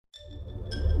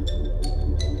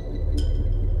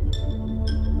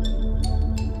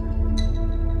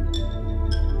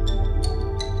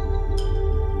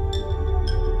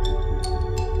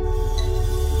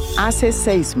Hace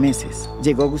 6 meses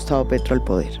llegó Gustavo Petro al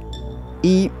poder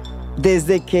y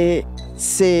desde que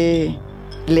se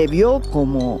le vio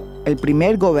como el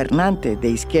primer gobernante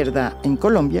de izquierda en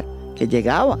Colombia, que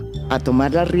llegaba a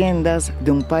tomar las riendas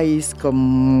de un país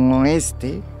como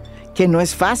este, que no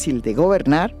es fácil de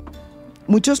gobernar,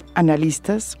 muchos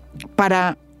analistas,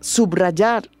 para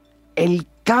subrayar el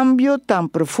cambio tan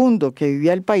profundo que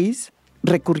vivía el país,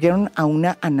 recurrieron a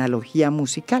una analogía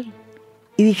musical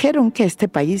y dijeron que este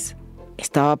país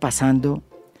estaba pasando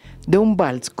de un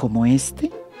vals como este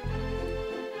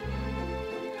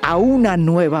a una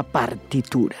nueva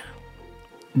partitura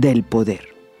del poder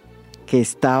que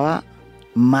estaba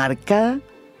marcada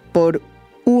por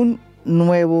un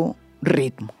nuevo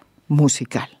ritmo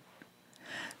musical.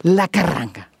 La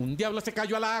carranga. Un diablo se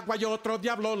cayó al agua y otro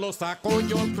diablo lo sacó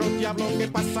y otro diablo que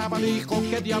pasaba dijo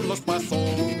 ¿qué diablos pasó?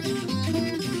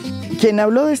 Quien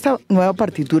habló de esta nueva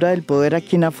partitura del poder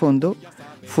aquí en A Fondo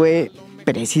fue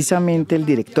precisamente el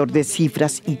director de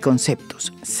Cifras y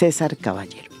Conceptos, César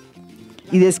Caballero,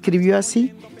 y describió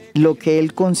así lo que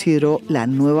él consideró la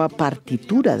nueva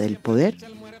partitura del poder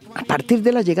a partir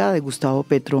de la llegada de Gustavo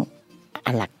Petro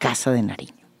a la Casa de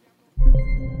Nariño.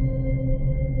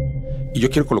 Y yo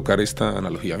quiero colocar esta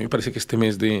analogía. A mí me parece que este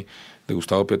mes de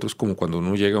Gustavo Petro es como cuando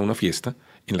uno llega a una fiesta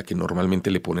en la que normalmente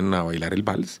le ponen a bailar el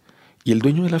vals y el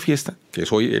dueño de la fiesta, que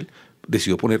es hoy él,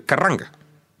 decidió poner carranga,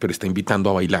 pero está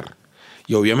invitando a bailar.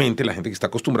 Y obviamente la gente que está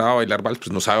acostumbrada a bailar vals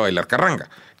pues no sabe bailar carranga.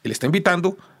 Él está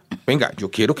invitando, venga,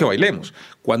 yo quiero que bailemos.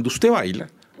 Cuando usted baila,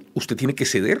 usted tiene que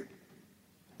ceder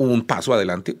un paso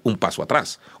adelante, un paso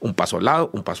atrás, un paso al lado,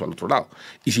 un paso al otro lado.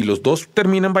 Y si los dos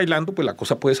terminan bailando, pues la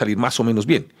cosa puede salir más o menos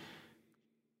bien.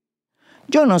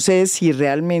 Yo no sé si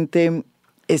realmente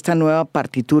esta nueva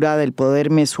partitura del poder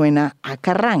me suena a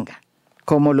carranga,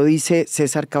 como lo dice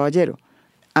César Caballero.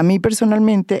 A mí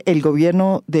personalmente el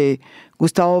gobierno de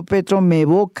Gustavo Petro me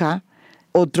evoca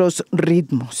otros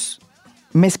ritmos,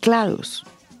 mezclados,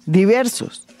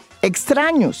 diversos,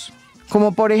 extraños,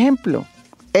 como por ejemplo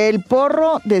el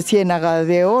porro de Ciénaga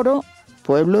de Oro,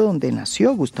 pueblo donde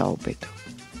nació Gustavo Petro,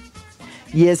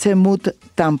 y ese mood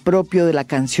tan propio de la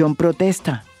canción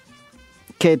Protesta,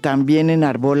 que también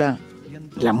enarbola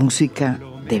la música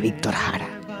de Víctor Jara.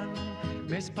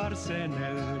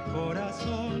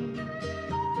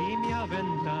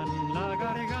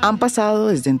 Han pasado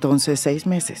desde entonces 6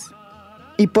 meses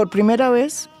y por primera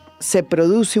vez se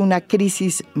produce una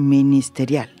crisis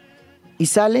ministerial y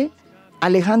sale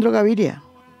Alejandro Gaviria,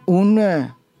 un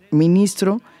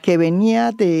ministro que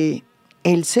venía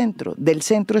del Centro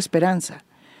Esperanza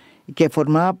y que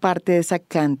formaba parte de esa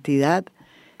cantidad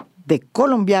de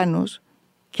colombianos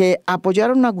que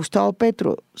apoyaron a Gustavo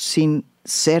Petro sin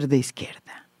ser de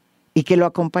izquierda y que lo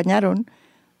acompañaron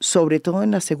sobre todo en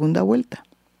la segunda vuelta.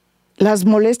 Las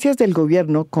molestias del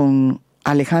gobierno con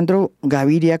Alejandro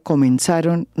Gaviria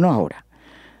comenzaron no ahora,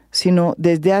 sino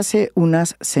desde hace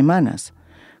unas semanas,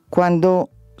 cuando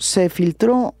se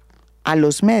filtró a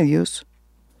los medios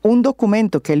un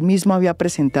documento que él mismo había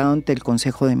presentado ante el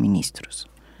Consejo de Ministros.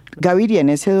 Gaviria en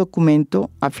ese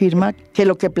documento afirma que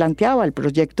lo que planteaba el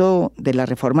proyecto de la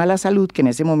reforma a la salud, que en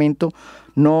ese momento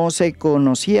no se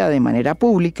conocía de manera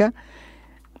pública,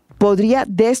 podría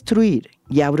destruir,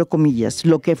 y abro comillas,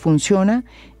 lo que funciona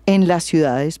en las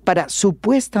ciudades para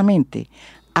supuestamente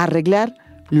arreglar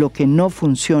lo que no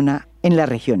funciona en las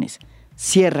regiones,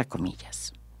 cierra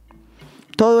comillas.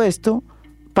 Todo esto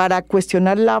para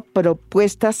cuestionar la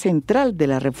propuesta central de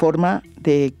la reforma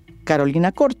de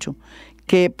Carolina Corcho,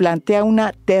 que plantea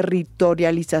una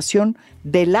territorialización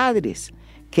del ADRES,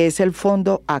 que es el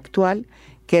fondo actual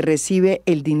que recibe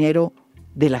el dinero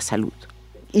de la salud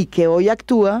y que hoy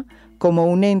actúa como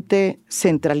un ente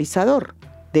centralizador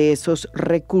de esos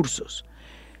recursos.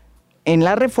 En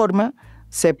la reforma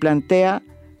se plantea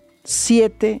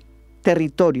 7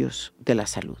 territorios de la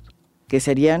salud, que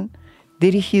serían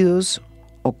dirigidos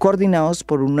o coordinados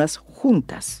por unas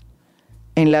juntas,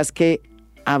 en las que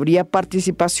habría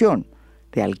participación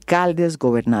de alcaldes,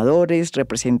 gobernadores,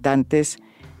 representantes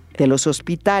de los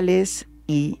hospitales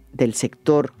y del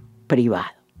sector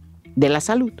privado, de la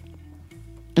salud.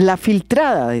 La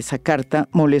filtrada de esa carta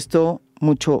molestó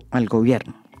mucho al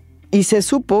gobierno y se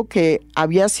supo que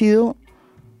había sido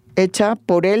hecha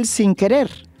por él sin querer,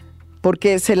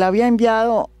 porque se la había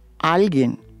enviado a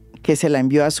alguien que se la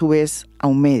envió a su vez a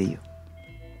un medio.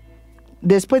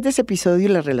 Después de ese episodio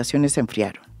las relaciones se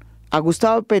enfriaron. A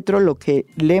Gustavo Petro lo que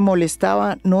le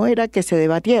molestaba no era que se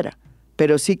debatiera,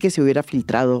 pero sí que se hubiera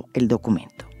filtrado el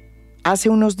documento. Hace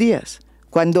unos días,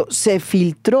 cuando se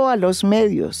filtró a los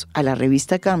medios, a la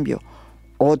revista Cambio,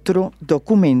 otro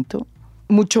documento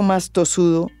mucho más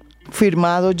tosudo,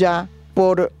 firmado ya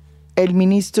por el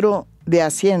ministro de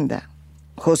Hacienda,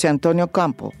 José Antonio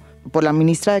Campo, por la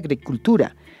ministra de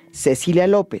Agricultura, Cecilia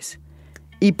López,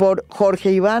 y por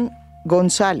Jorge Iván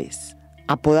González,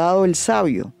 apodado El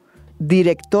Sabio,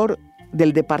 director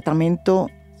del Departamento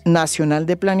Nacional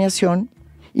de Planeación,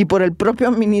 y por el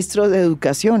propio ministro de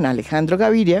Educación, Alejandro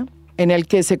Gaviria, en el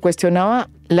que se cuestionaba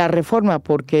la reforma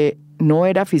porque no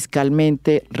era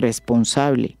fiscalmente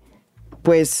responsable,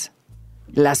 pues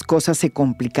las cosas se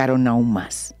complicaron aún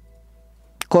más.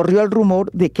 Corrió el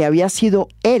rumor de que había sido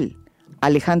él,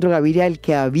 Alejandro Gaviria, el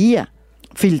que había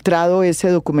filtrado ese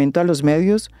documento a los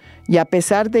medios, y a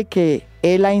pesar de que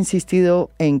él ha insistido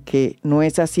en que no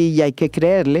es así y hay que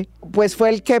creerle, pues fue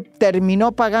el que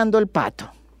terminó pagando el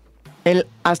pato. El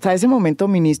hasta ese momento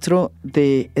ministro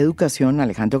de Educación,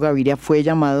 Alejandro Gaviria, fue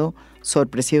llamado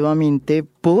sorpresivamente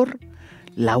por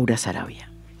Laura Saravia,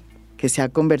 que se ha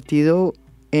convertido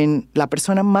en la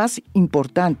persona más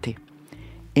importante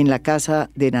en la Casa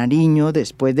de Nariño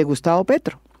después de Gustavo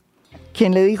Petro,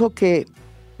 quien le dijo que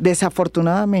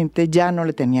desafortunadamente ya no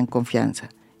le tenían confianza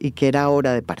y que era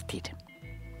hora de partir.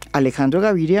 Alejandro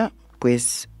Gaviria,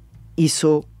 pues,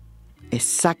 hizo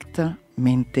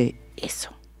exactamente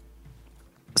eso.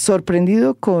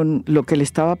 Sorprendido con lo que le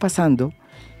estaba pasando,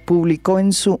 publicó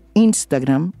en su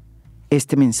Instagram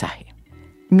este mensaje: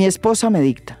 mi esposa me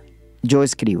dicta, yo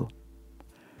escribo.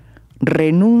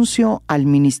 Renuncio al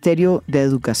Ministerio de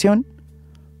Educación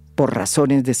por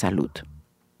razones de salud.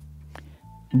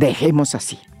 Dejemos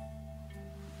así.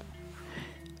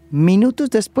 Minutos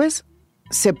después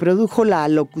se produjo la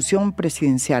alocución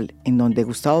presidencial en donde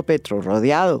Gustavo Petro,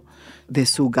 rodeado de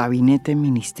su gabinete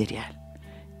ministerial,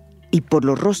 y por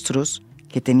los rostros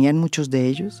que tenían muchos de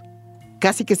ellos,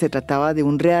 casi que se trataba de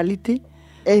un reality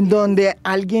en donde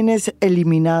alguien es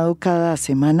eliminado cada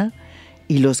semana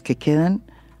y los que quedan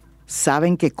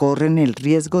saben que corren el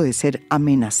riesgo de ser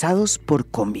amenazados por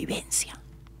convivencia.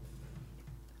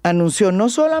 Anunció no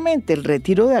solamente el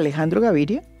retiro de Alejandro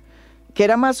Gaviria, que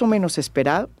era más o menos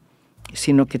esperado,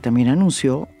 sino que también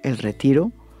anunció el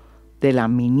retiro de la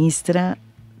ministra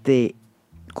de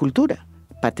Cultura,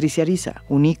 Patricia Ariza,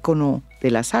 un ícono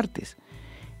de las artes,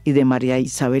 y de María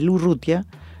Isabel Urrutia,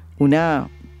 una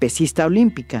pesista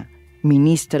olímpica,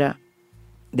 ministra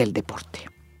del Deporte.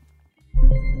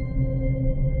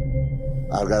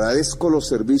 Agradezco los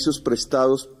servicios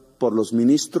prestados por los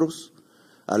ministros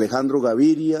Alejandro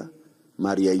Gaviria,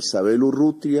 María Isabel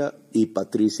Urrutia y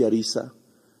Patricia Ariza.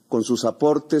 Con sus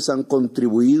aportes han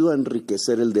contribuido a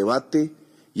enriquecer el debate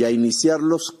y a iniciar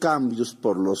los cambios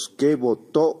por los que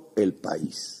votó el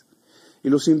país. Y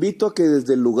los invito a que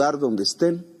desde el lugar donde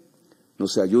estén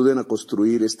nos ayuden a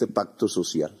construir este pacto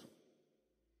social.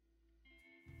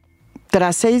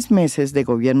 Tras 6 meses de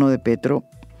gobierno de Petro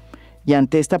y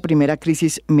ante esta primera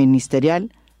crisis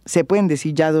ministerial, se pueden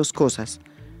decir ya 2 cosas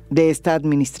de esta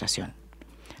administración.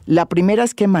 La primera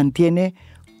es que mantiene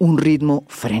un ritmo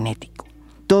frenético.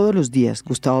 Todos los días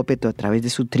Gustavo Petro, a través de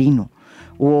su trino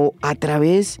o a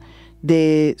través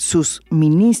de sus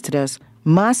ministras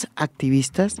más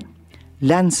activistas,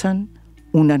 lanzan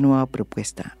una nueva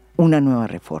propuesta, una nueva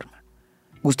reforma.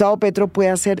 Gustavo Petro puede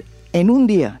hacer en un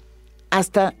día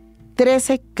hasta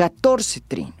 13, 14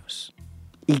 trinos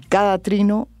y cada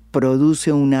trino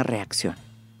produce una reacción.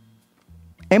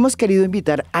 Hemos querido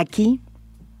invitar aquí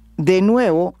de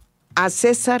nuevo a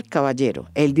César Caballero,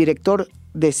 el director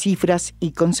de Cifras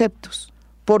y Conceptos,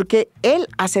 porque él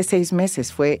hace 6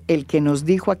 meses fue el que nos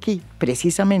dijo aquí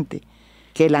precisamente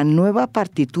que la nueva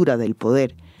partitura del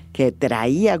poder que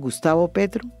traía Gustavo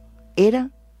Petro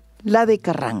era la de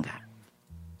Carranga.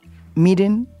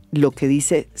 Miren lo que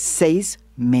dice 6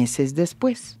 meses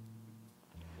después.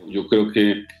 Yo creo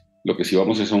que lo que sí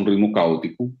vamos es a un ritmo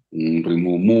caótico, un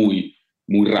ritmo muy,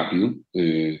 muy rápido,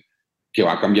 que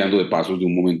va cambiando de pasos de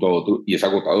un momento a otro y es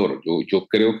agotador. Yo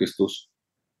creo que estos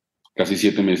casi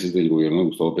 7 meses del gobierno de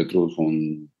Gustavo Petro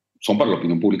son para la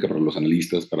opinión pública, para los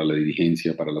analistas, para la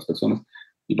dirigencia, para las personas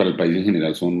y para el país en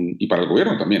general y para el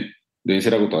gobierno también, deben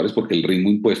ser agotadores porque el ritmo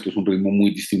impuesto es un ritmo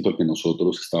muy distinto al que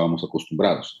nosotros estábamos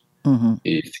acostumbrados. Uh-huh.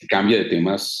 Se cambia de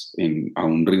temas a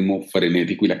un ritmo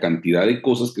frenético y la cantidad de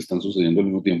cosas que están sucediendo al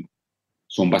mismo tiempo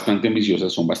son bastante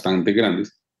ambiciosas, son bastante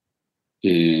grandes,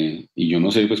 y yo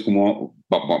no sé pues cómo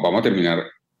vamos a terminar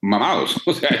mamados,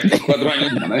 o sea, estos 4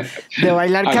 años de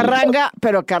bailar carranga,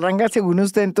 pero carranga según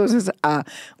usted entonces a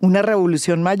una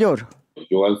revolución mayor.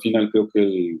 Yo al final creo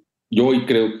que yo hoy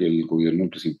creo que el gobierno del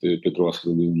presidente Petro va a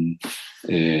ser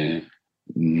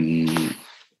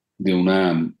de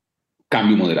un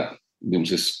cambio moderado.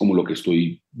 Digamos, es como lo que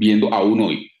estoy viendo aún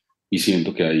hoy y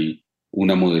siento que hay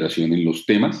una moderación en los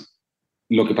temas.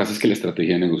 Lo que pasa es que la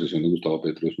estrategia de negociación de Gustavo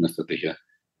Petro es una estrategia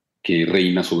que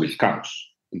reina sobre el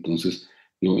caos. Entonces,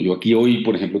 yo aquí hoy,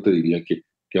 por ejemplo, te diría que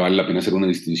vale la pena hacer una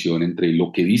distinción entre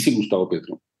lo que dice Gustavo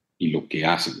Petro y lo que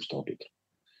hace Gustavo Petro.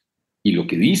 Y lo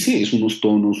que dice es unos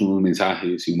tonos, unos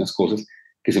mensajes y unas cosas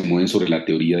que se mueven sobre la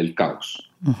teoría del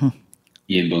caos. Ujú.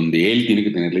 Y en donde él tiene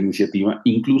que tener la iniciativa,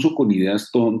 incluso con ideas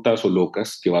tontas o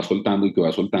locas que va soltando y que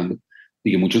va soltando,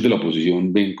 y que muchos de la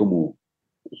oposición ven como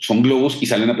son globos y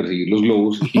salen a perseguir los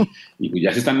globos y pues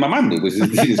ya se están mamando, pues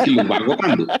es decir, es que los va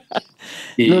agotando.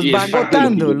 Los Y va es parte de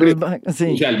lo que agotando, yo creo. O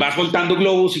sí. sea, él va soltando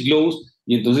globos y globos,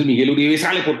 y entonces Miguel Uribe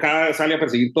sale a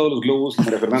perseguir todos los globos, y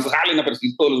María Fernanda salen a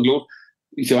perseguir todos los globos,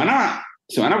 y se van a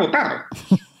agotar.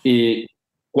 Eh,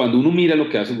 Cuando uno mira lo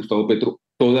que hace Gustavo Petro,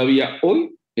 todavía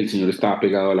hoy el señor está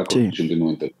apegado a la Sí. Constitución del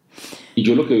 91. Y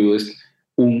yo lo que veo es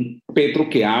un Petro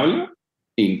que habla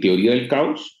en teoría del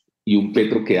caos y un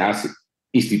Petro que hace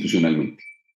institucionalmente.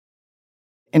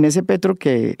 En ese Petro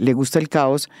que le gusta el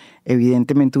caos,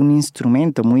 evidentemente un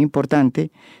instrumento muy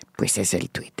importante, pues es el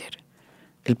Twitter.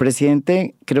 El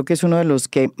presidente creo que es uno de los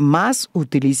que más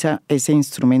utiliza ese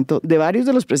instrumento de varios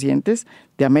de los presidentes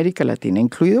de América Latina,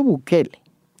 incluido Bukele.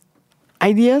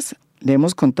 Hay días, le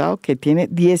hemos contado, que tiene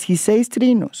 16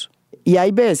 trinos y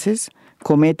hay veces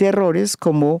comete errores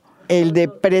como el de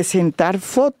presentar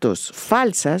fotos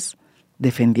falsas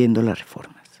defendiendo las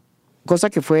reformas. Cosa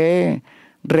que fue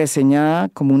reseñada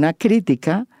como una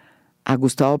crítica a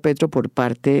Gustavo Petro por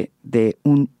parte de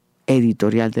un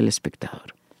editorial del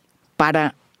Espectador.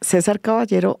 Para César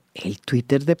Caballero, el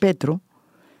Twitter de Petro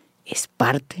es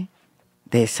parte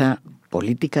de esa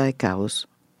política de caos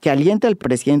que alienta al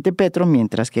presidente Petro,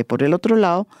 mientras que por el otro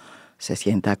lado se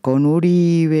sienta con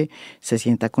Uribe, se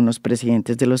sienta con los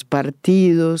presidentes de los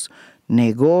partidos,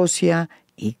 negocia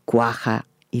y cuaja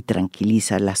y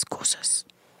tranquiliza las cosas.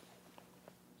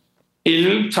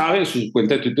 Él sabe, su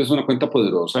cuenta de Twitter es una cuenta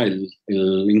poderosa, él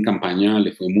en campaña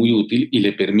le fue muy útil y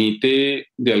le permite,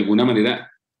 de alguna manera,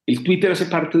 el Twitter hace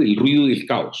parte del ruido y del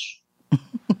caos.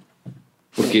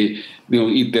 Porque,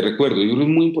 y te recuerdo, yo creo que es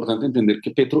muy importante entender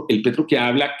que el Petro que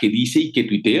habla, que dice y que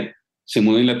tuitea, se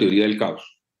mueve en la teoría del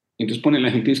caos. Entonces pone a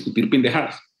la gente a discutir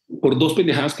pendejadas, por 2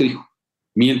 pendejadas que dijo,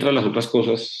 mientras las otras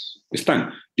cosas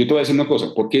están. Yo te voy a decir una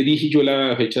cosa, ¿por qué dije yo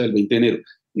la fecha del 20 de enero?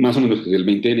 Más o menos que el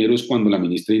 20 de enero es cuando la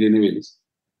ministra Irene Vélez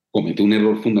comete un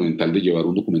error fundamental de llevar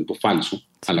un documento falso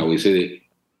a la OSD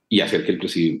y hacer que el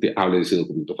presidente hable de ese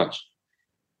documento falso.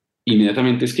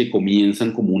 Inmediatamente es que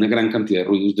comienzan como una gran cantidad de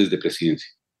ruidos desde presidencia,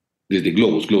 desde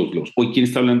globos. Hoy, ¿quién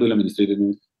está hablando de la ministra Irene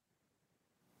Vélez?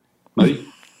 Nadie.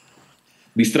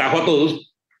 Distrajo a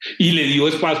todos y le dio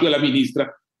espacio a la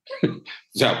ministra. O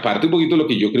sea, parte un poquito de lo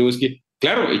que yo creo es que,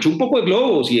 claro, echó un poco de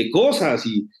globos y de cosas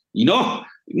y no.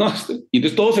 Y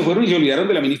entonces todos se fueron y se olvidaron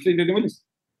de la ministra Irene Vélez.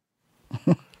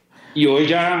 Y hoy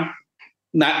ya,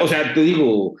 o sea, te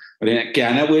digo, que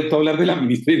han vuelto a hablar de la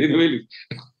ministra Irene Vélez.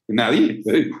 Nadie.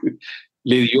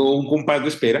 Le dio un compás de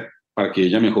espera para que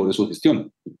ella mejore su gestión.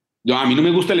 A mí no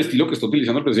me gusta el estilo que está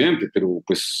utilizando el presidente, pero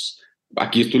pues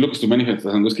aquí lo que estoy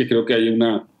manifestando es que creo que hay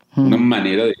una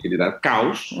manera de generar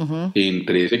caos.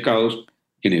 Entre ese caos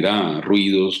genera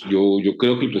ruidos. Yo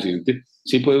creo que el presidente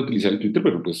sí puede utilizar el Twitter,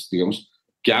 pero pues digamos,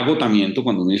 qué agotamiento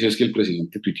cuando uno dice es que el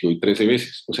presidente tuiteó hoy 13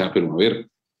 veces. O sea, pero a ver,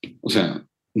 o sea,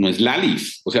 no es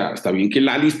Lalis. O sea, está bien que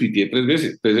Lalis tuitee 13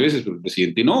 veces, pero el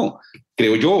presidente no.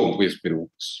 Creo yo, pues, pero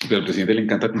al presidente le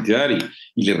encanta tuitear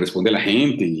y le responde a la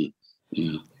gente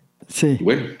sí. Y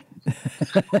bueno,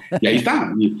 y ahí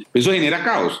está. Y eso genera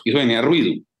caos, eso genera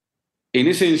ruido. En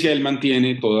esencia, él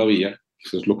mantiene todavía,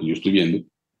 eso es lo que yo estoy viendo,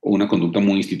 una conducta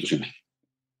muy institucional.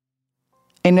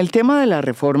 En el tema de la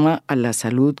reforma a la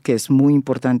salud, que es muy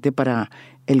importante para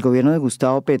el gobierno de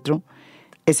Gustavo Petro,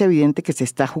 es evidente que se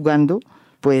está jugando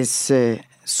pues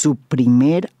su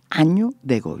primer año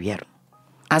de gobierno.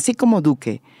 Así como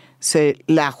Duque se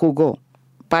la jugó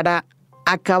para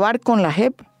acabar con la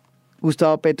JEP,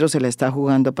 Gustavo Petro se la está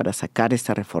jugando para sacar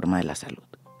esta reforma de la salud.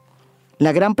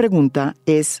 La gran pregunta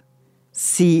es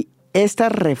si esta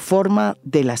reforma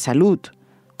de la salud,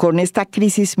 con esta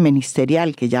crisis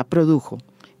ministerial que ya produjo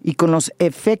y con los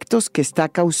efectos que está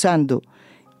causando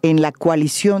en la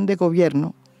coalición de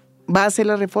gobierno, va a ser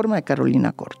la reforma de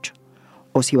Carolina Corcho,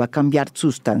 o si va a cambiar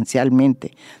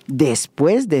sustancialmente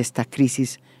después de esta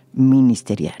crisis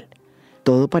ministerial.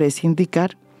 Todo parece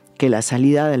indicar que la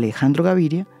salida de Alejandro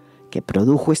Gaviria, que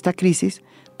produjo esta crisis,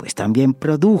 pues también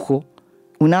produjo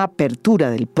una apertura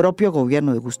del propio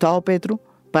gobierno de Gustavo Petro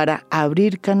para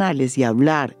abrir canales y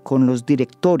hablar con los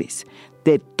directores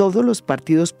de todos los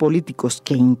partidos políticos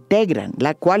que integran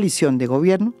la coalición de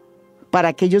gobierno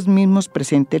para que ellos mismos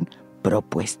presenten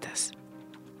propuestas,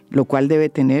 lo cual debe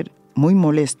tener muy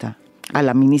molesta a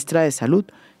la ministra de Salud,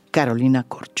 Carolina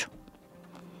Corcho.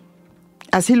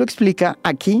 Así lo explica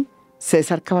aquí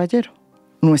César Caballero,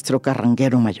 nuestro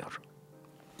carranguero mayor.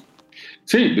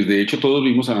 Sí, pues de hecho todos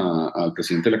vimos al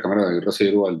presidente de la Cámara, David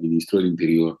Racero, al ministro del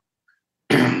Interior,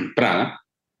 Prada,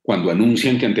 cuando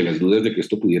anuncian que ante las dudas de que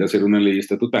esto pudiera ser una ley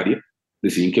estatutaria,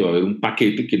 deciden que va a haber un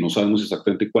paquete que no sabemos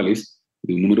exactamente cuál es,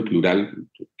 de un número plural,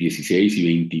 16 y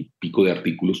 20 y pico de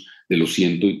artículos de los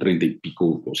 130 y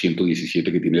pico o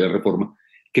 117 que tiene la reforma,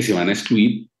 que se van a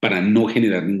excluir para no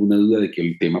generar ninguna duda de que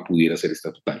el tema pudiera ser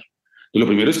estatutario. Entonces, lo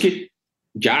primero es que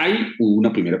ya hubo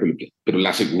una primera película, pero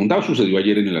la segunda sucedió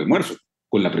ayer en el almuerzo,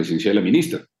 con la presencia de la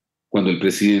ministra, cuando el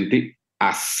presidente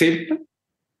acepta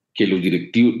que los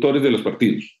directores de los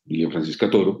partidos, Lidia Francisca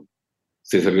Toro,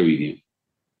 César Gaviria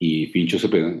y Fincho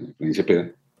Cepeda,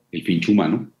 el Fincho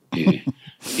humano,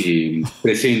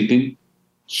 presenten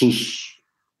sus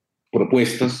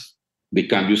propuestas de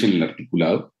cambios en el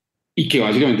articulado y que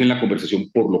básicamente en la conversación,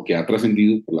 por lo que ha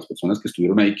trascendido por las personas que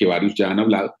estuvieron ahí, que varios ya han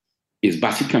hablado, es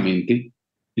básicamente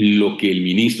lo que el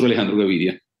ministro Alejandro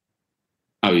Gaviria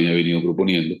había venido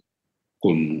proponiendo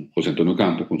con José Antonio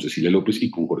Campo, con Cecilia López y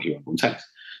con Jorge Iván González.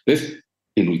 Entonces,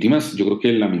 en últimas, yo creo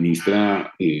que la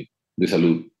ministra de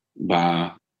Salud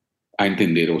va a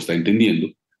entender o está entendiendo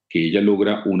que ella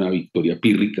logra una victoria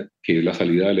pírrica, que es la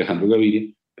salida de Alejandro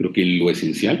Gaviria, pero que lo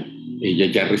esencial, ella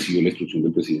ya recibió la instrucción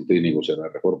del presidente de negociar la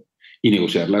reforma. ¿Y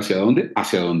negociarla hacia dónde?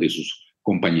 Hacia donde sus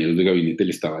compañeros de gabinete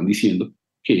le estaban diciendo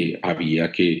que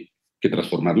había que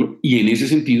transformarlo. Y en ese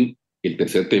sentido, el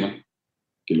tercer tema,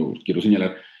 que lo quiero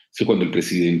señalar, es que cuando el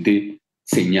presidente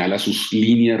señala sus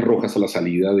líneas rojas a la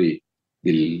salida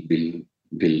digamos,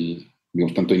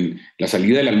 tanto en la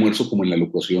salida del almuerzo como en la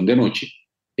locución de anoche,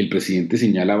 el presidente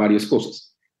señala varias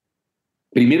cosas.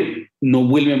 Primero, no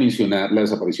vuelve a mencionar la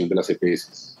desaparición de las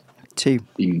EPS. Sí.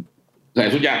 O sea,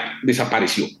 eso ya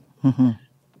desapareció. Uh-huh.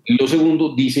 Lo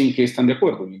segundo, dicen que están de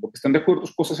acuerdo. Lo que están de acuerdo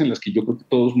es cosas en las que yo creo que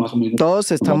todos más o menos...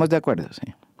 Todos estamos de acuerdo,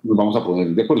 sí. Nos vamos a poner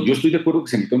de acuerdo. Yo estoy de acuerdo que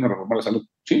se necesita una reforma a la salud.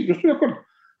 Sí, yo estoy de acuerdo.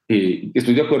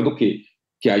 Estoy de acuerdo que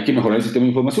hay que mejorar el sistema de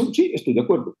información. Sí, estoy de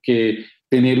acuerdo. Que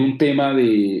tener un tema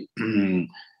de...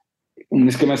 un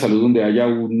esquema de salud donde haya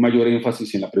un mayor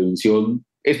énfasis en la prevención,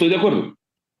 estoy de acuerdo.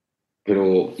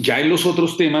 Pero ya en los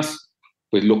otros temas,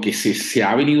 pues lo que se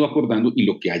ha venido acordando y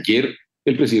lo que ayer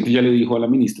el presidente ya le dijo a la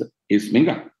ministra es,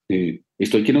 venga,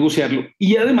 esto hay que negociarlo.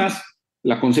 Y además,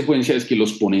 la consecuencia es que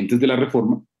los ponentes de la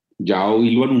reforma, ya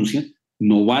hoy lo anuncian,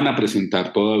 no van a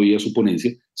presentar todavía su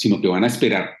ponencia, sino que van a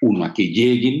esperar, uno, a que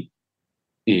lleguen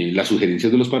las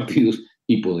sugerencias de los partidos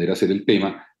y poder hacer el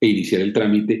tema e iniciar el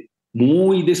trámite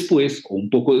muy después o un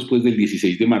poco después del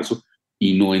 16 de marzo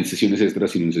y no en sesiones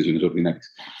extras, sino en sesiones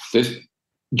ordinarias. Entonces,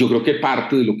 yo creo que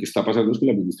parte de lo que está pasando es que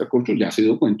la ministra Corcho ya se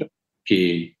dio cuenta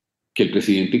que el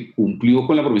presidente cumplió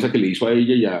con la promesa que le hizo a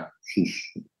ella y a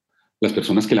las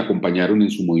personas que la acompañaron en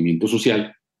su movimiento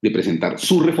social de presentar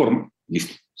su reforma.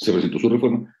 Listo, se presentó su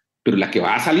reforma, pero la que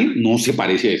va a salir no se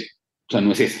parece a esa. O sea,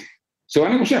 no es esa. Se va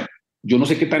a negociar. Yo no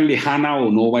sé qué tan lejana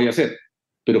o no vaya a ser,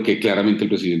 pero que claramente el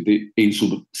presidente, en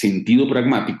su sentido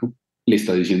pragmático, le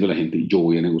está diciendo a la gente, yo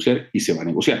voy a negociar y se va a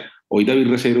negociar. Hoy David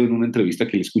Racero, en una entrevista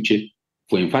que le escuché,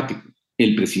 fue enfático.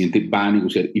 El presidente va a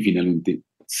negociar y finalmente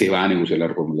se va a negociar la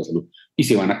reforma de la salud y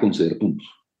se van a conceder puntos.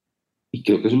 Y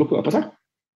creo que eso es lo que va a pasar.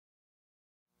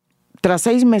 Tras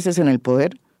 6 meses en el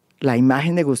poder, la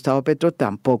imagen de Gustavo Petro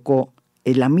tampoco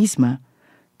es la misma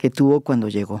que tuvo cuando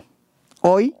llegó.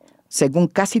 Hoy, según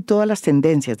casi todas las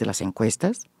tendencias de las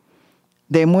encuestas,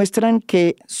 demuestran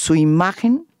que su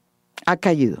imagen ha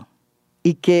caído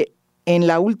y que en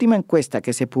la última encuesta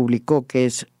que se publicó, que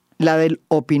es la del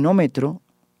opinómetro,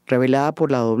 revelada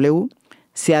por la W,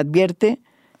 se advierte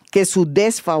que su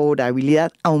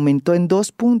desfavorabilidad aumentó en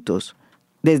 2 puntos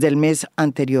desde el mes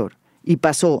anterior y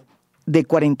pasó de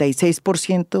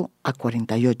 46% a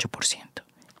 48%.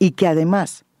 Y que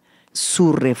además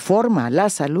su reforma a la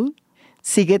salud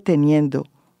sigue teniendo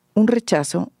un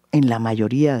rechazo en la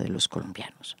mayoría de los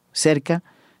colombianos. Cerca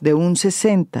de un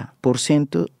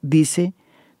 60% dice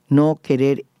no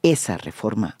querer esa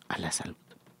reforma a la salud.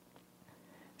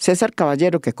 César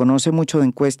Caballero, que conoce mucho de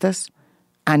encuestas,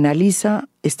 analiza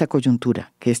esta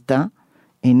coyuntura que está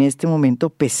en este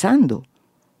momento pesando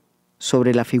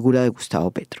sobre la figura de Gustavo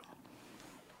Petro.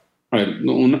 A ver,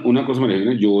 una cosa, María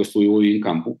Elena, yo estoy hoy en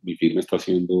campo, mi firma está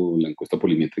haciendo la encuesta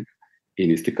polimétrica.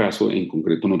 En este caso, en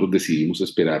concreto, nosotros decidimos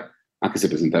esperar a que se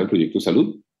presentara el proyecto de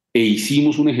salud e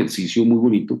hicimos un ejercicio muy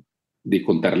bonito de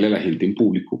contarle a la gente en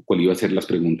público cuál iba a ser las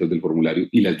preguntas del formulario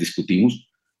y las discutimos.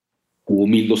 Hubo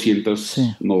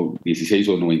 1.216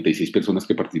 o 96 personas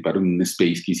que participaron en un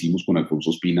space que hicimos con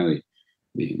Alfonso Espina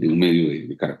de un medio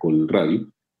de Caracol Radio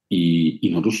y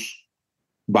nosotros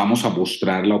vamos a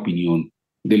mostrar la opinión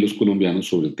de los colombianos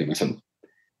sobre el tema de salud.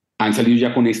 Han salido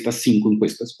ya con estas 5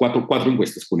 encuestas, cuatro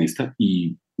encuestas con esta,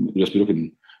 y yo espero que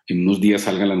en unos días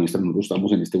salga la nuestra. Nosotros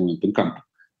estamos en este momento en campo.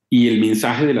 Y el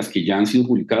mensaje de las que ya han sido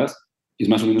publicadas es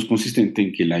más o menos consistente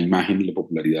en que la imagen y la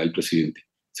popularidad del presidente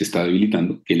se está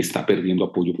debilitando, que él está perdiendo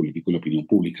apoyo político en la opinión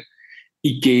pública,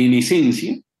 y que en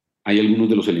esencia hay algunos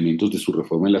de los elementos de su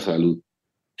reforma en la salud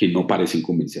que no parecen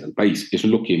convencer al país. Eso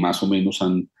es lo que más o menos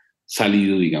han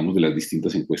salido, digamos, de las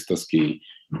distintas encuestas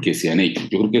que se han hecho.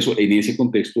 Yo creo que eso, en ese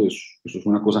contexto, eso es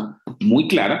una cosa muy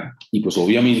clara, y pues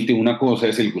obviamente una cosa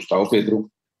es el Gustavo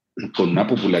Petro con una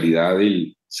popularidad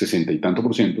del 60 y tanto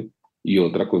por ciento, y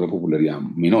otra cosa popularidad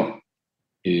menor.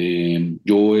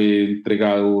 Yo he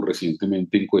entregado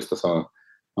recientemente encuestas a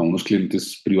unos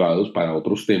clientes privados para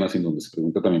otros temas en donde se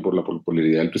pregunta también por la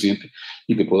popularidad del presidente,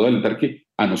 y te puedo adelantar que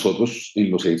a nosotros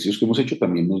en los ejercicios que hemos hecho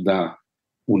también nos da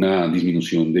una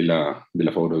disminución de la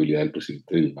favorabilidad del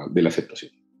presidente, de la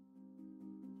aceptación.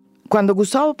 Cuando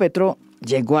Gustavo Petro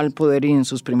llegó al poder y en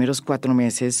sus primeros 4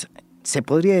 meses, se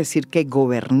podría decir que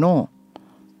gobernó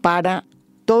para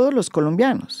todos los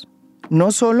colombianos,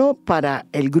 no solo para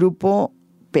el grupo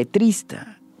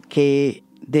petrista que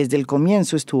desde el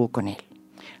comienzo estuvo con él.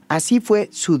 Así fue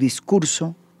su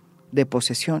discurso de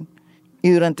posesión. Y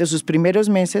durante sus primeros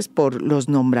meses, por los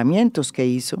nombramientos que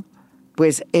hizo,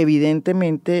 pues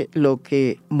evidentemente lo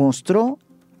que mostró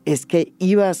es que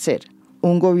iba a ser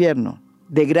un gobierno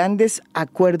de grandes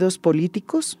acuerdos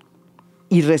políticos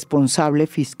y responsable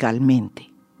fiscalmente,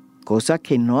 cosa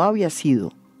que no había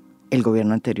sido el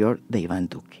gobierno anterior de Iván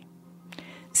Duque.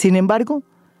 Sin embargo,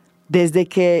 desde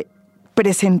que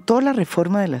presentó la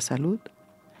reforma de la salud,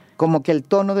 como que el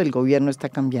tono del gobierno está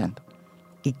cambiando,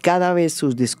 y cada vez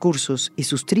sus discursos y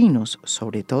sus trinos,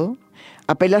 sobre todo,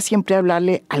 apela siempre a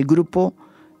hablarle al grupo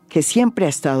que siempre ha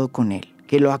estado con él,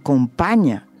 que lo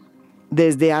acompaña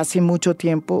desde hace mucho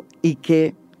tiempo y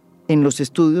que en los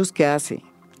estudios que hace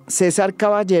César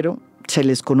Caballero se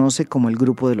les conoce como el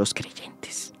grupo de los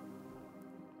creyentes.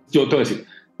 Yo te voy a decir,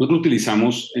 nosotros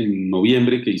utilizamos en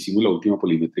noviembre, que hicimos la última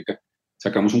polimétrica,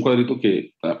 sacamos un cuadrito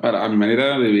que, a mi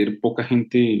manera de ver, poca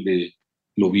gente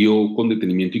lo vio con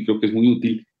detenimiento, y creo que es muy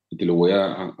útil, y te lo voy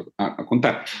a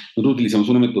contar. Nosotros utilizamos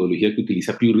una metodología que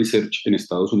utiliza Pew Research en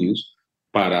Estados Unidos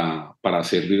para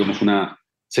hacer, digamos, una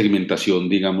segmentación,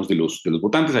 digamos, de los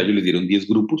votantes. A ellos les dieron 10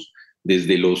 grupos,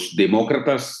 desde los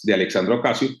demócratas de Alexandria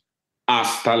Ocasio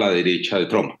hasta la derecha de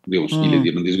Trump, digamos, y les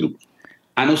dieron 10 grupos.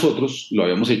 A nosotros lo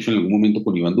habíamos hecho en algún momento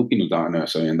con Iván Duque, y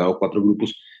nos habían dado 4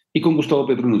 grupos, y con Gustavo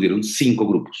Petro nos dieron 5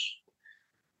 grupos.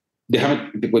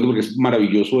 Déjame, te cuento porque es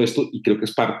maravilloso esto, y creo que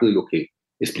es parte de lo que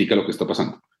explica lo que está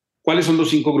pasando. ¿Cuáles son los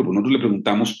 5 grupos? Nosotros le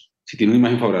preguntamos si tiene una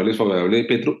imagen favorable o desfavorable de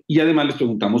Petro, y además les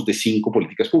preguntamos de 5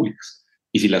 políticas públicas,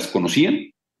 y si las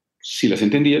conocían, si las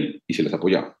entendían y si las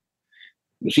apoyaban.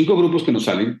 Los 5 grupos que nos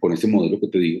salen con este modelo que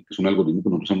te digo, que es un algoritmo que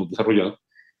nosotros hemos desarrollado,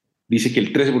 dice que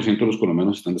el 13% de los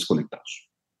colombianos están desconectados.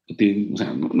 O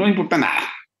sea, no importa nada.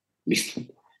 Listo.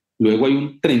 Luego hay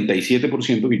un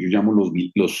 37% que yo llamo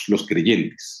los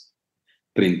creyentes.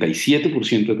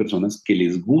 37% de personas que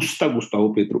les gusta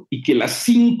Gustavo Petro y que las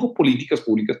 5 políticas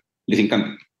públicas les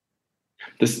encantan.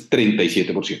 Entonces,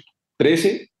 37%.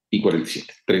 13 y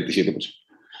 47. 37%.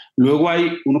 Luego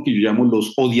hay uno que yo llamo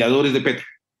los odiadores de Petro,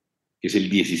 que es el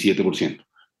 17%.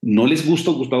 No les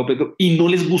gusta Gustavo Petro y no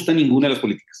les gusta ninguna de las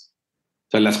políticas.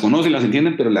 O sea, las conocen, las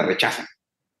entienden, pero las rechazan.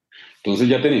 Entonces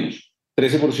ya tenemos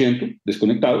 13%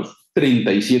 desconectados,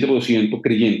 37%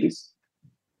 creyentes,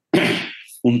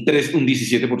 un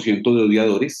 17% de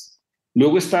odiadores.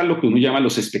 Luego está lo que uno llama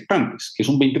los expectantes, que es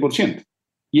un 20%.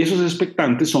 Y esos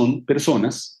expectantes son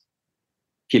personas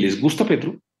que les gusta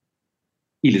Petro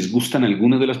y les gustan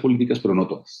algunas de las políticas, pero no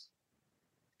todas.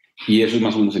 Y eso es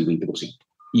más o menos el 20%.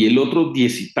 Y el otro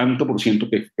 10 y tanto por ciento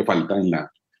que falta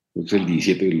es el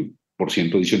 17%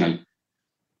 adicional,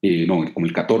 como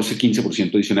el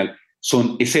 14-15% adicional,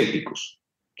 son escépticos,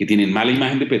 que tienen mala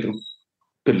imagen de Petro,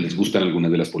 pero les gustan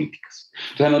algunas de las políticas.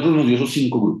 Entonces a nosotros nos dio esos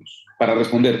 5 grupos. Para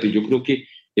responderte, yo creo que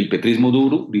el petrismo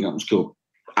duro, digamos que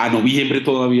a noviembre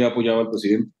todavía apoyaba al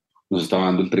presidente, nos estaba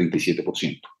dando el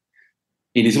 37%.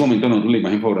 En ese momento a nosotros la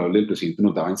imagen favorable del presidente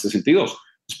nos daba en 62%.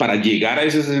 Entonces, para llegar a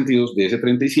ese 62, de ese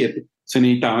 37, se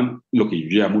necesitaban lo que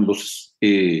yo llamo los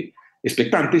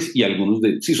expectantes, y algunos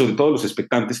sobre todo los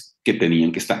expectantes que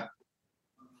tenían que estar.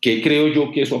 ¿Qué creo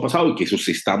yo que eso ha pasado y que eso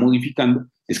se está modificando?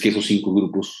 Es que esos 5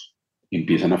 grupos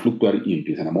empiezan a fluctuar y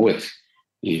empiezan a moverse.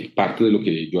 Parte de lo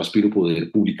que yo aspiro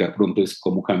poder publicar pronto es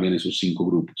cómo cambian esos 5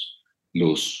 grupos: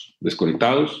 los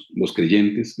desconectados, los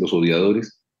creyentes, los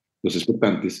odiadores, los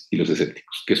expectantes y los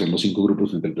escépticos, que son los 5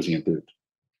 grupos entre el presidente Petro.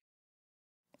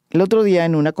 El otro día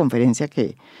en una conferencia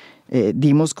que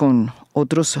dimos con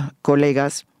otros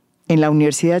colegas en la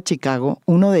Universidad de Chicago,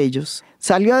 uno de ellos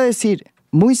salió a decir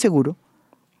muy seguro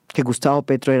que Gustavo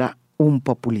Petro era un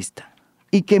populista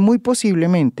y que muy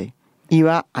posiblemente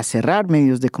iba a cerrar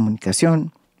medios de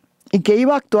comunicación y que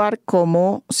iba a actuar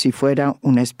como si fuera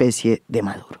una especie de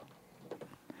Maduro.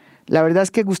 La verdad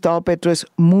es que Gustavo Petro es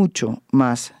mucho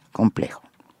más complejo.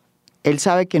 Él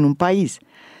sabe que en un país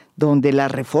donde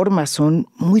las reformas son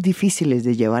muy difíciles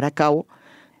de llevar a cabo,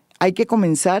 hay que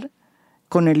comenzar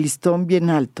con el listón bien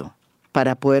alto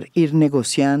para poder ir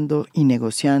negociando y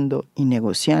negociando y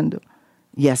negociando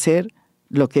y hacer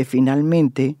lo que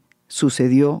finalmente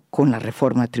sucedió con la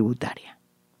reforma tributaria.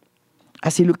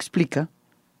 Así lo explica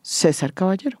César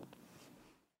Caballero.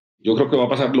 Yo creo que va a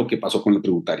pasar lo que pasó con la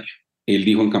tributaria. Él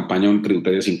dijo en campaña una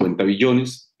tributaria de 50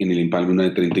 billones, en el empalme una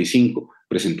de 35,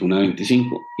 presentó una de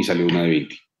 25 y salió una de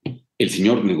 20. El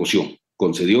señor negoció,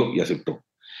 concedió y aceptó.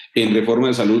 En reforma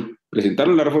de salud,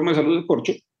 presentaron la reforma de salud de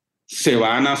corcho, se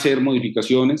van a hacer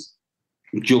modificaciones,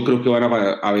 yo creo que van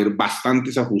a haber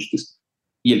bastantes ajustes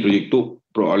y el proyecto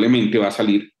probablemente va a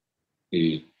salir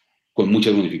con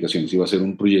muchas modificaciones y va a ser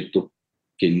un proyecto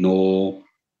que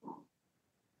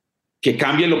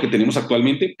cambia lo que tenemos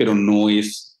actualmente, pero no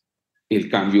es el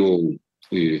cambio,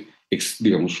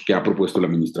 digamos, que ha propuesto la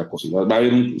ministra Cosi. Va a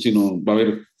haber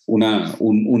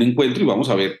un encuentro y vamos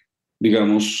a ver,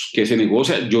 digamos, qué se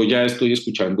negocia. Yo ya estoy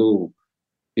escuchando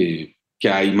que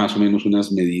hay más o menos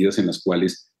unas medidas en las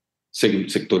cuales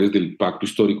sectores del pacto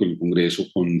histórico en el Congreso,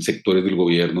 con sectores del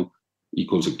gobierno y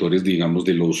con sectores, digamos,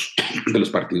 de los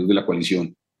partidos de la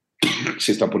coalición,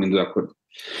 se están poniendo de acuerdo.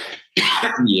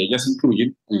 Y ellas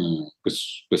incluyen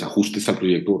pues ajustes al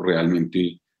proyecto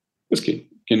realmente, pues que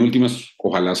en últimas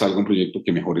ojalá salga un proyecto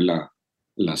que mejore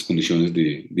las condiciones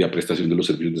de prestación de los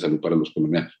servicios de salud para los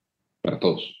colombianos, para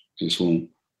todos. Eso,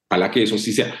 ojalá que eso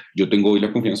sí sea. Yo tengo hoy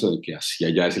la confianza de que hacia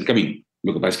allá es el camino.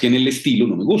 Lo que pasa es que en el estilo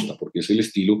no me gusta, porque es el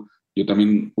estilo, yo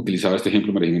también utilizaba este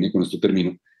ejemplo, María Jimena, y con esto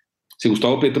termino. Si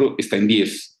Gustavo Petro está en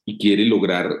 10 y quiere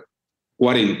lograr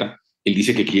 40, él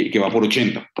dice que va por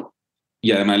 80.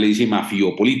 Y además le dice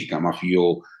mafiopolítica,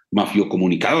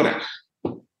 mafiocomunicadora.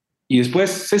 Y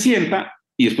después se sienta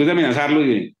y después de amenazarlo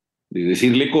y de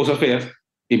decirle cosas feas,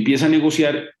 empieza a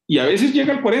negociar y a veces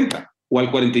llega al 40 o al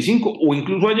 45 o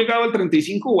incluso ha llegado al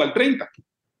 35 o al 30,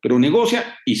 pero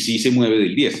negocia y sí se mueve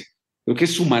del 10. Creo que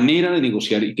es su manera de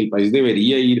negociar y que el país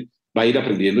va a ir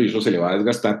aprendiendo y eso se le va a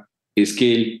desgastar, es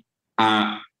que él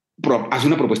hace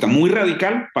una propuesta muy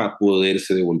radical para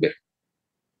poderse devolver.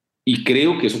 Y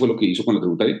creo que eso fue lo que hizo con la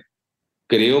tributaria.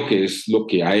 Creo que es lo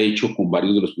que ha hecho con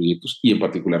varios de los proyectos y en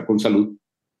particular con salud.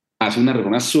 Hace una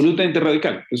reforma absolutamente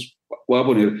radical. Entonces, voy a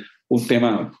poner un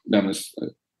tema, digamos,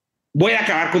 voy a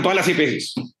acabar con todas las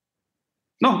EPS.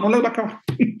 No las va a acabar.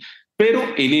 Pero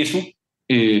en eso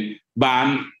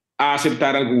van a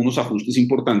aceptar algunos ajustes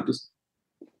importantes.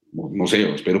 No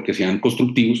sé, espero que sean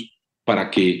constructivos para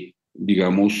que,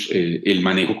 digamos, el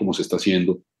manejo como se está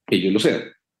haciendo, ellos lo sean.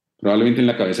 Probablemente en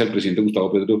la cabeza del presidente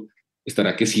Gustavo Petro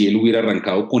estará que si él hubiera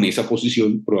arrancado con esa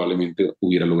posición, probablemente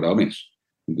hubiera logrado menos.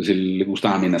 Entonces él le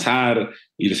gusta amenazar,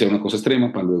 irse a una cosa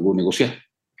extrema para luego negociar.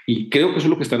 Y creo que eso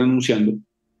es lo que están anunciando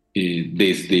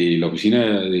desde la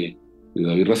oficina de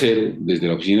David Racero, desde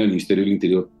la oficina del Ministerio del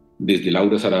Interior, desde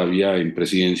Laura Sarabia en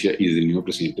presidencia y desde el mismo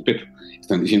presidente Petro.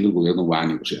 Están diciendo el gobierno va a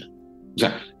negociar. O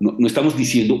sea, no estamos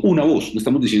diciendo una voz, no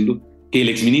estamos diciendo que el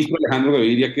exministro Alejandro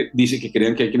Gaviria dice que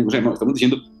crean que hay que negociar, no, estamos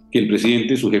diciendo que el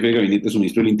presidente, su jefe de gabinete, su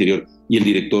ministro del Interior y el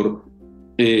director,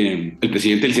 el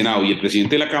presidente del Senado y el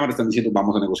presidente de la Cámara están diciendo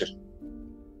vamos a negociar.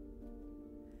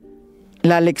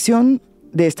 La lección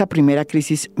de esta primera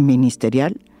crisis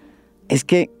ministerial es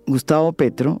que Gustavo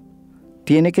Petro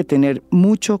tiene que tener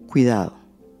mucho cuidado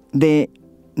de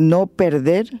no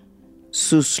perder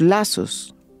sus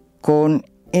lazos con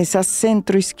esa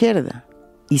centro-izquierda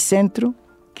y centro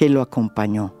que lo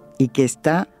acompañó y que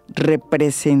está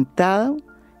representado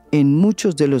en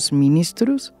muchos de los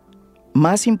ministros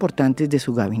más importantes de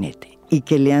su gabinete y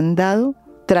que le han dado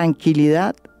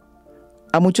tranquilidad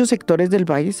a muchos sectores del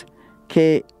país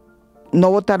que no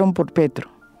votaron por Petro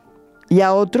y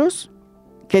a otros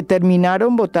que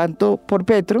terminaron votando por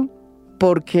Petro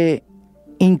porque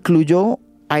incluyó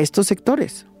a estos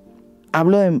sectores.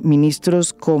 Hablo de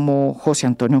ministros como José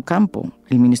Antonio Campo,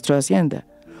 el ministro de Hacienda,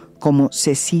 como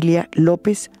Cecilia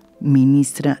López,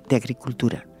 ministra de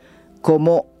Agricultura,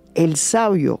 como el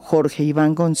sabio Jorge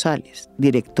Iván González,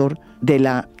 director de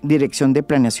la Dirección de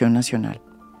Planeación Nacional,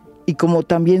 y como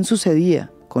también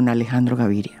sucedía con Alejandro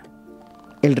Gaviria,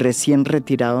 el recién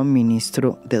retirado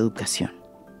ministro de Educación.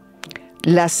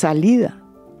 La salida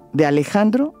de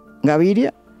Alejandro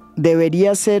Gaviria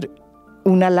debería ser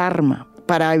una alarma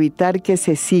para evitar que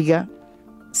se siga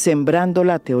sembrando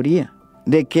la teoría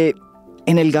de que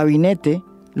en el gabinete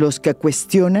los que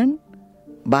cuestionan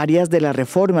varias de las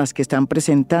reformas que están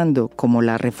presentando, como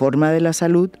la reforma de la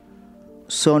salud,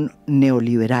 son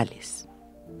neoliberales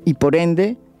y por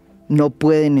ende no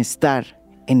pueden estar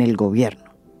en el gobierno,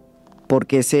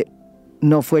 porque ese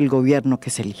no fue el gobierno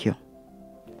que se eligió.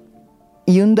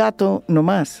 Y un dato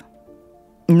nomás,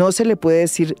 no se le puede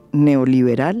decir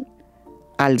neoliberal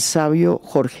al sabio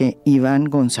Jorge Iván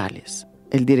González,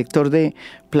 el director de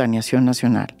Planeación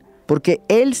Nacional, porque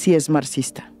él sí es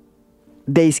marxista,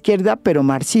 de izquierda pero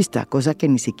marxista, cosa que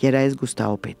ni siquiera es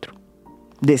Gustavo Petro.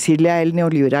 Decirle a él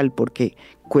neoliberal porque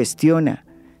cuestiona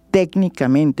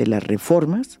técnicamente las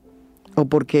reformas, o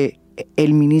porque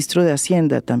el ministro de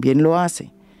Hacienda también lo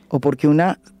hace, o porque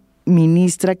una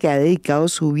ministra que ha dedicado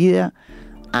su vida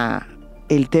a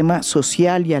el tema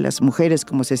social y a las mujeres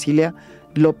como Cecilia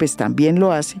López también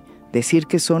lo hace, decir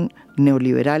que son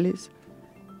neoliberales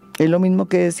es lo mismo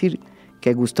que decir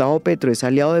que Gustavo Petro es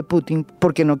aliado de Putin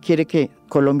porque no quiere que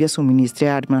Colombia suministre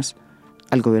armas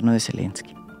al gobierno de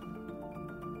Zelensky.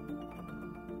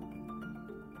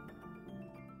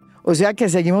 O sea que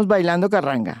seguimos bailando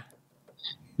carranga.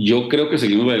 Yo creo que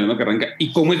seguimos bailando carranga.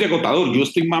 ¿Y cómo es de agotador? Yo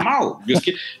estoy mamado. Es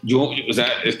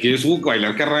que eso,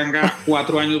 bailar carranga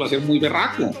 4 años va a ser muy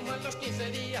berraco.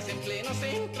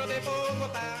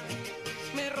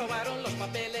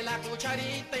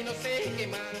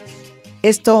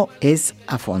 Esto es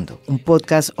A Fondo, un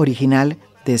podcast original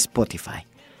de Spotify.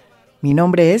 Mi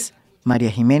nombre es María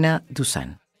Jimena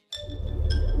Duzán.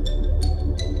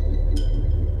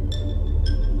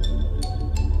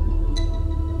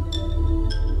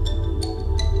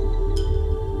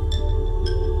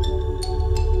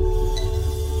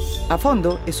 A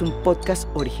Fondo es un podcast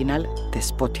original de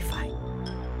Spotify.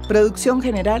 Producción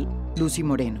general, Lucy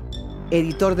Moreno.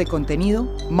 Editor de contenido,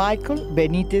 Michael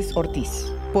Benítez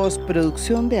Ortiz.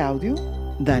 Postproducción de audio,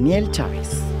 Daniel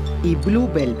Chávez. Y Blue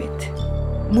Velvet.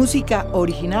 Música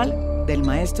original del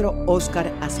maestro Óscar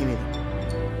Acevedo.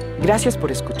 Gracias por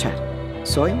escuchar.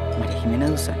 Soy María Jimena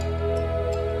Duzán.